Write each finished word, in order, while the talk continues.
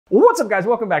What's up, guys?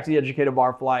 Welcome back to The Educated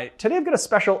Barfly. Today I've got a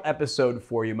special episode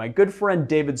for you. My good friend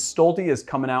Dave Stolte is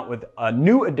coming out with a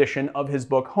new edition of his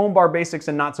book, Home Bar Basics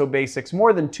and Not So Basics,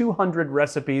 more than 200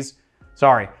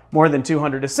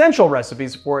 essential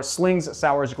recipes for Slings,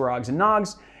 Sours, Grogs, and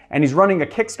Nogs, and he's running a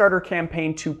Kickstarter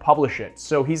campaign to publish it.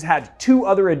 So he's had 2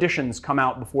 other editions come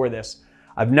out before this.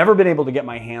 I've never been able to get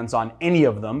my hands on any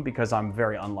of them because I'm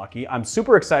very unlucky. I'm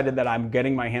super excited that I'm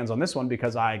getting my hands on this one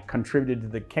because I contributed to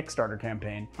the Kickstarter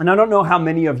campaign. And I don't know how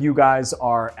many of you guys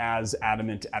are as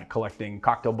adamant at collecting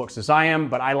cocktail books as I am,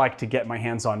 but I like to get my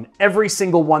hands on every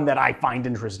single one that I find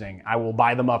interesting. I will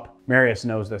buy them up. Marius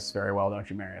knows this very well, don't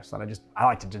you, Marius? That I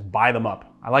like to just buy them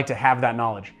up. I like to have that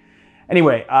knowledge.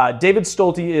 Anyway, David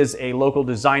Stolte is a local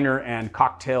designer and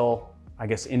cocktail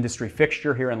industry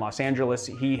fixture here in Los Angeles.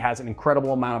 He has an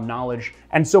incredible amount of knowledge.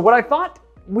 And so what I thought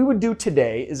we would do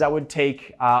today is I would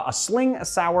take a sling, a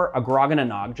sour, a grog, and a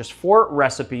nog, just 4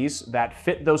 recipes that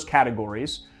fit those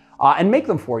categories, and make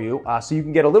them for you so you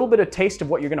can get a little bit of taste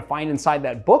of what you're gonna find inside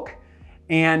that book.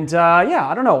 And yeah,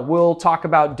 I don't know, we'll talk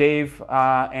about Dave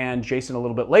and Jason a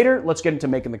little bit later. Let's get into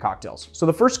making the cocktails. So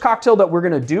the first cocktail that we're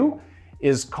gonna do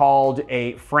is called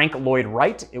a Frank Lloyd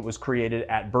Wright. It was created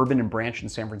at Bourbon and Branch in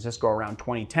San Francisco around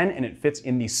 2010, and it fits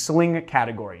in the sling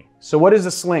category. So what is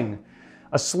a sling?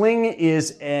 A sling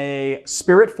is a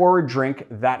spirit-forward drink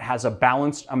that has a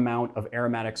balanced amount of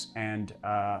aromatics and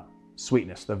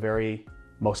sweetness. The very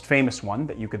most famous one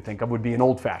that you could think of would be an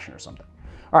old fashioned or something.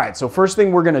 All right, so first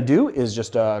thing we're gonna do is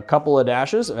just a couple of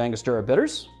dashes of Angostura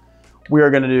bitters. We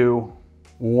are gonna do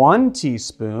 1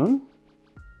 teaspoon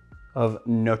of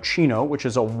nocino, which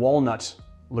is a walnut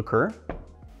liqueur.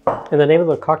 And the name of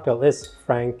the cocktail is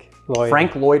Frank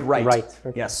Lloyd Wright. Right.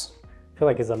 Okay. Yes. I feel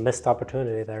like it's a missed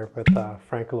opportunity there with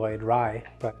Frank Lloyd Rye,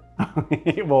 but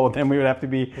well, then we would have to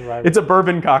be. Rye. It's a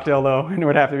bourbon cocktail though, and it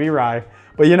would have to be rye.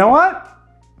 But you know what?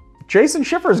 Jason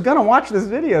Schiffer is gonna watch this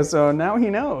video, so now he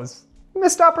knows.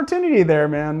 Missed opportunity there,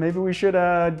 man. Maybe we should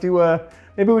do a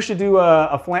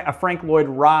Frank Lloyd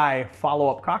Rye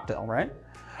follow-up cocktail, right?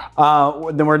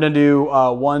 Then we're gonna do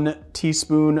 1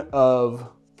 teaspoon of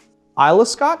Islay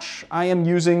Scotch. I am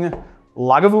using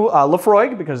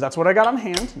Laphroaig because that's what I got on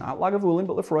hand, not Lagavulin,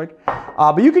 but Laphroaig.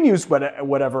 But you can use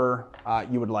whatever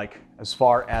you would like as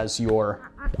far as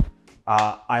your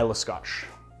Islay Scotch.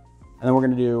 And then we're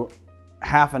gonna do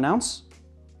 1/2 ounce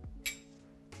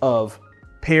of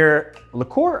pear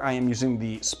liqueur. I am using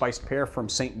the spiced pear from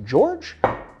St. George,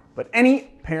 but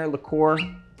any pear liqueur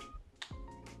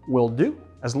will do.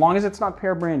 As long as it's not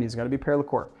pear brandy, it's gotta be pear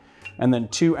liqueur. And then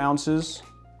 2 ounces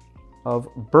of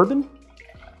bourbon.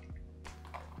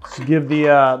 Let's give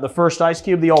the first ice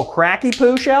cube the old cracky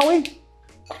poo, shall we?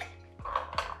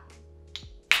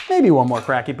 Maybe 1 more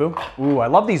cracky poo. Ooh, I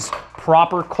love these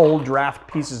proper cold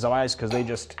draft pieces of ice because they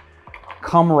just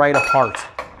come right apart.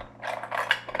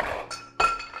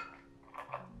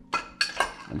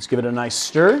 Let's give it a nice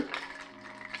stir.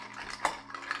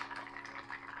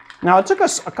 Now, it took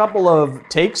us a couple of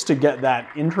takes to get that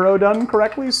intro done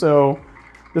correctly, so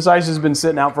this ice has been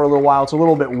sitting out for a little while. It's a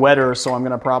little bit wetter, so I'm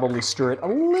gonna probably stir it a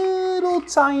little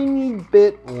tiny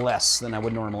bit less than I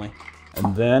would normally.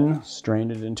 And then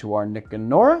strain it into our Nick and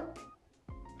Nora.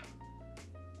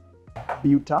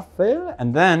 Beautiful.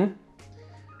 And then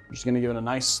I'm just gonna give it a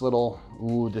nice little,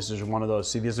 ooh, this is one of those.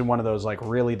 See, these are one of those, like,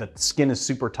 really, the skin is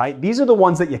super tight. These are the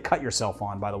ones that you cut yourself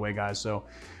on, by the way, guys. So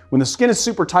when the skin is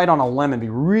super tight on a lemon, be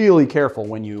really careful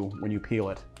when you peel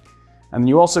it. And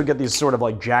you also get these sort of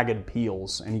like jagged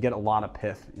peels, and you get a lot of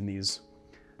pith in these.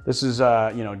 This is,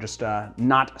 you know, just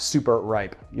not super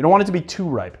ripe. You don't want it to be too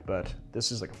ripe, but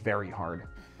this is like very hard.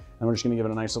 And we're just gonna give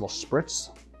it a nice little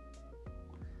spritz.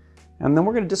 And then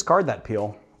we're gonna discard that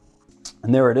peel.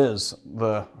 And there it is,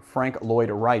 the Frank Lloyd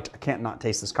Wright. I can't not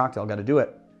taste this cocktail, gotta do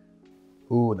it.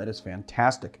 Ooh, that is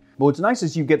fantastic. But what's nice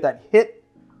is you get that hit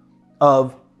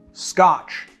of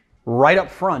Scotch right up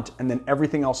front, and then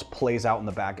everything else plays out in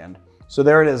the back end. So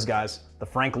there it is, guys, the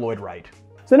Frank Lloyd Wright.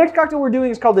 So the next cocktail we're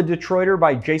doing is called the Detroiter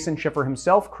by Jason Schiffer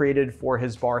himself, created for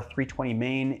his bar 320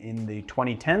 Main in the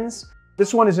 2010s.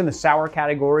 This one is in the sour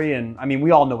category, and I mean,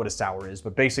 we all know what a sour is,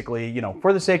 but basically, you know,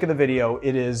 for the sake of the video,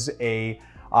 it is a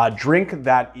drink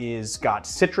that is got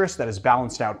citrus that is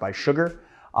balanced out by sugar.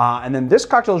 And then this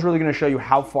cocktail is really gonna show you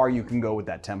how far you can go with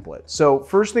that template. So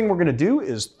first thing we're gonna do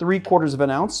is 3/4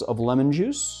 ounce of lemon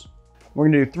juice. We're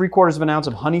gonna do 3/4 ounce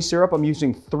of honey syrup. I'm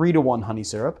using 3-to-1 honey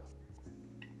syrup.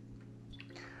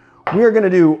 We are gonna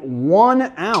do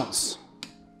 1 ounce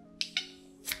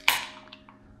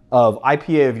of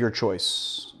IPA of your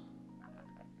choice.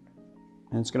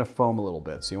 And it's gonna foam a little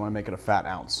bit, so you wanna make it a fat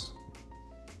ounce.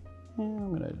 And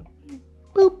I'm gonna,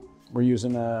 boop. We're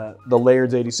using the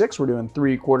Laird's 86. We're doing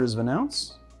 3/4 of an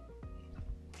ounce.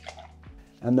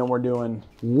 And then we're doing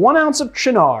 1 ounce of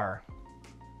Chinar.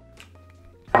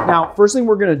 Now, first thing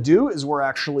we're gonna do is we're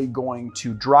actually going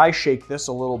to dry shake this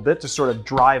a little bit to sort of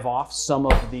drive off some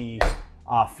of the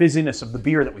fizziness of the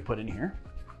beer that we put in here.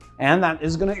 And that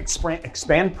is gonna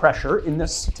expand pressure in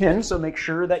this tin, so make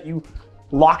sure that you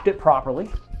locked it properly.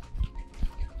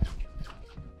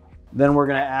 Then we're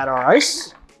gonna add our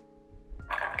ice.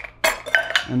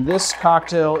 And this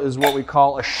cocktail is what we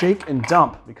call a shake and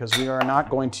dump, because we are not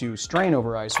going to strain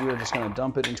over ice. We are just gonna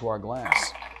dump it into our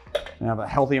glass and have a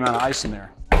healthy amount of ice in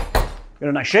there. Get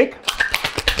a nice shake.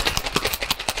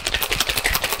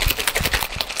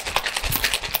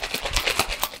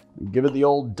 Give it the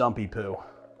old dumpy poo.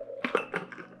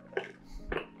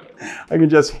 I can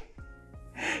just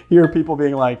hear people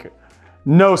being like,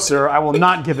 no, sir, I will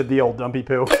not give it the old dumpy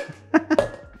poo.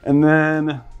 And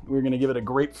then we're gonna give it a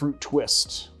grapefruit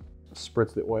twist.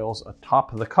 Spritz the oils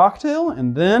atop the cocktail,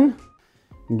 and then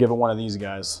give it one of these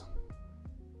guys.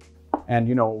 And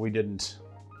you know what we didn't,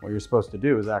 what you're supposed to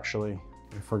do is actually,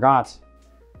 we forgot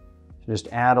to just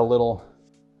add a little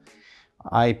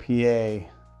IPA,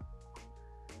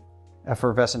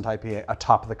 effervescent IPA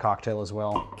atop the cocktail as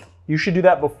well. You should do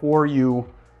that before you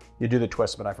do the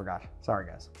twist, but I forgot. Sorry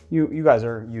guys. You guys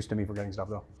are used to me forgetting stuff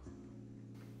though.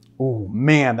 Oh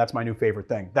man, that's my new favorite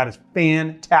thing. That is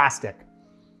fantastic.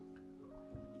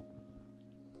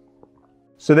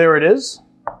 So there it is,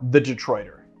 the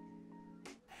Detroiter.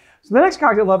 So the next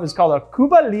cocktail I love is called a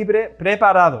Cuba Libre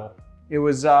Preparado. It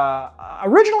was,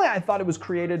 originally I thought it was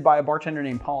created by a bartender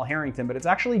named Paul Harrington, but it's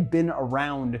actually been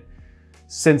around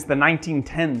since the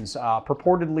 1910s,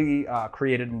 purportedly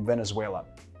created in Venezuela.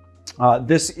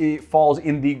 This falls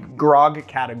in the grog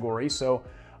category. So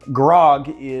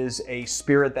grog is a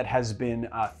spirit that has been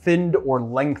thinned or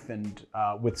lengthened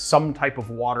with some type of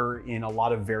water in a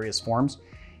lot of various forms.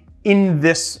 In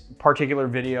this particular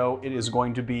video, it is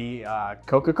going to be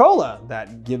Coca-Cola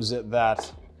that gives it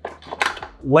that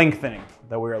lengthening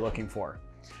that we are looking for.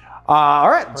 All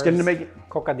right, let's get into making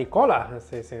Coca-Cola, as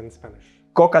they say in Spanish.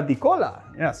 Coca-Cola,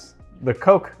 yes, the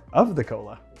Coke of the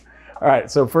cola. All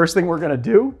right, so first thing we're gonna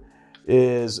do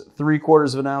is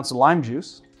 3/4 of an ounce of lime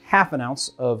juice, 1/2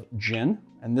 ounce of gin,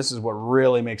 and this is what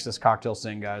really makes this cocktail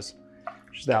sing, guys.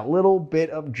 Just that little bit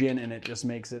of gin in it just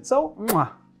makes it so, mwah,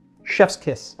 chef's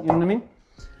kiss, you know what I mean?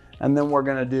 And then we're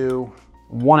gonna do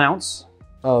 1 ounce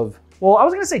of, well, I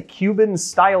was gonna say Cuban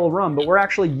style rum, but we're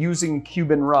actually using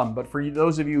Cuban rum. But for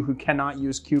those of you who cannot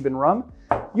use Cuban rum,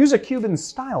 use a Cuban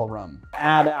style rum.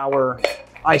 Add our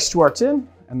ice to our tin,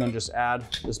 and then just add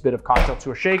this bit of cocktail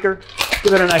to a shaker.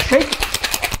 Give it a nice shake.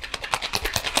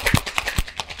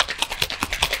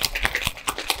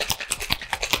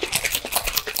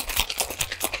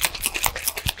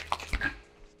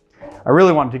 I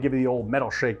really wanted to give you the old metal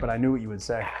shake, but I knew what you would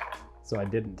say, so I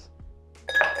didn't.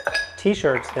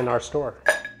 T-shirts in our store.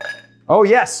 Oh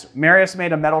yes, Marius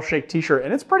made a metal shake t-shirt,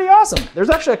 and it's pretty awesome. There's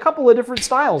actually a couple of different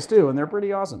styles too, and they're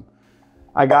pretty awesome.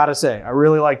 I gotta say, I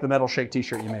really like the metal shake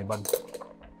t-shirt you made, bud.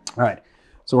 All right,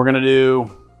 so we're gonna do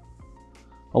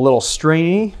a little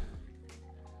strainy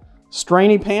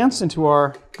pants into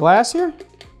our glass here.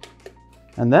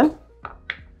 And then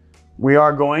we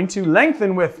are going to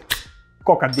lengthen with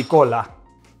Coca-Cola,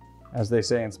 as they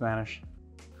say in Spanish.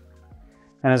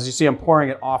 And as you see, I'm pouring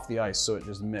it off the ice so it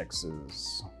just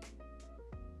mixes.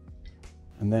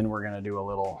 And then we're gonna do a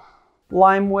little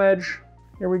lime wedge.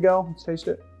 Here we go, let's taste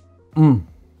it.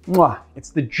 Mwah.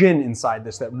 It's the gin inside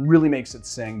this that really makes it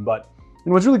sing.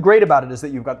 And what's really great about it is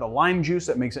that you've got the lime juice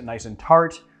that makes it nice and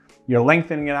tart. You're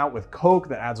lengthening it out with Coke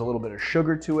that adds a little bit of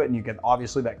sugar to it, and you get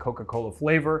obviously that Coca-Cola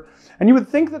flavor. And you would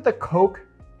think that the Coke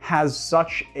has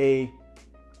such a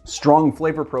strong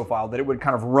flavor profile that it would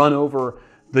kind of run over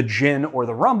the gin or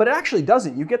the rum, but it actually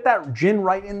doesn't. You get that gin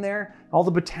right in there, all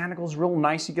the botanicals real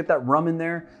nice, you get that rum in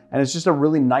there, and it's just a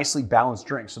really nicely balanced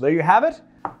drink. So there you have it,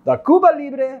 the Cuba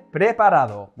Libre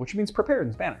Preparado, which means prepared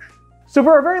in Spanish. So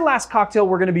for our very last cocktail,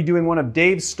 we're gonna be doing one of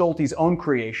Dave Stolte's own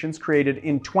creations, created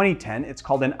in 2010. It's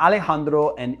called an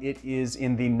Alejandro, and it is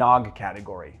in the nog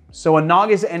category. So a nog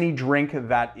is any drink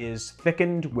that is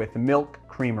thickened with milk,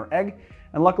 cream, or egg.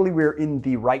 And luckily we're in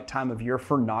the right time of year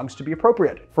for nogs to be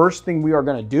appropriate. First thing we are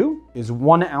gonna do is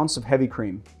 1 ounce of heavy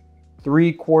cream,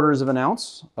 3/4 of an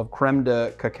ounce of creme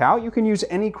de cacao. You can use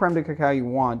any creme de cacao you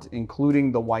want,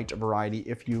 including the white variety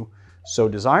if you so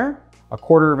desire.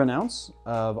 1/4 of an ounce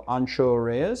of ancho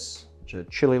reyes, which is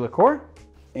chili liqueur.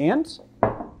 And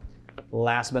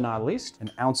last but not least,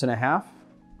 1.5 ounces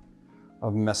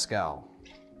of mezcal.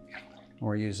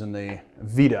 We're using the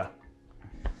Vida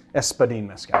Espadín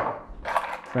mezcal.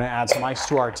 We're gonna add some ice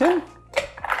to our tin.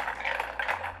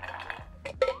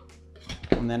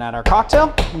 And then add our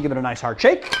cocktail and give it a nice hard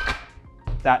shake.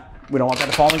 We don't want that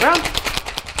to fall on the ground.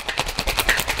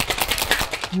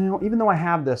 Now, even though I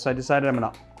have this, I decided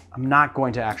I'm not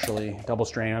going to actually double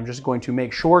strain. I'm just going to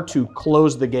make sure to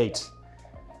close the gate.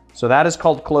 So that is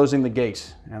called closing the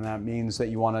gate. And that means that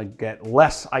you want to get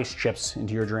less ice chips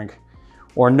into your drink,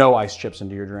 or no ice chips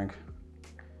into your drink.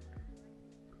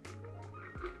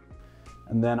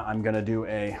 And then I'm gonna do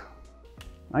a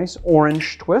nice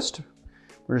orange twist.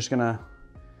 We're just gonna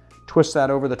twist that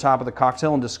over the top of the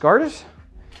cocktail and discard it.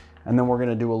 And then we're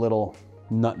gonna do a little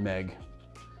nutmeg,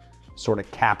 sort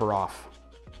of cap her off.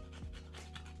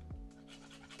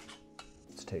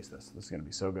 Let's taste this. This is gonna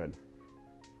be so good.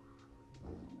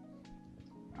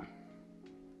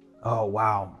 Oh,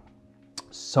 wow.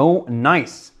 So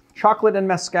nice. Chocolate and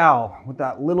mezcal with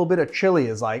that little bit of chili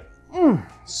is like,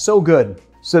 so good.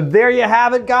 So there you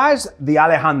have it, guys, the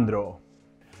Alejandro.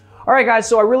 All right, guys,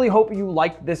 so I really hope you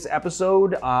liked this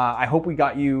episode. I hope we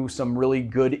got you some really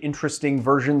good, interesting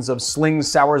versions of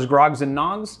Slings, Sours, Grogs, and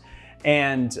Nogs.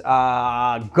 And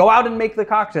go out and make the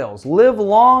cocktails. Live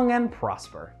long and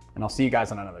prosper. And I'll see you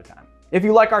guys on another time. If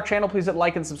you like our channel, please hit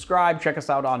like and subscribe. Check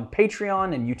us out on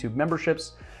Patreon and YouTube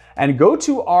memberships. And go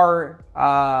to our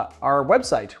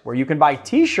website where you can buy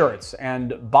t-shirts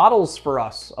and bottles for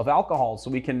us of alcohol so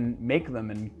we can make them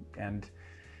and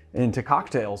into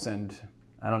cocktails and,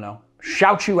 I don't know,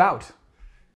 shout you out.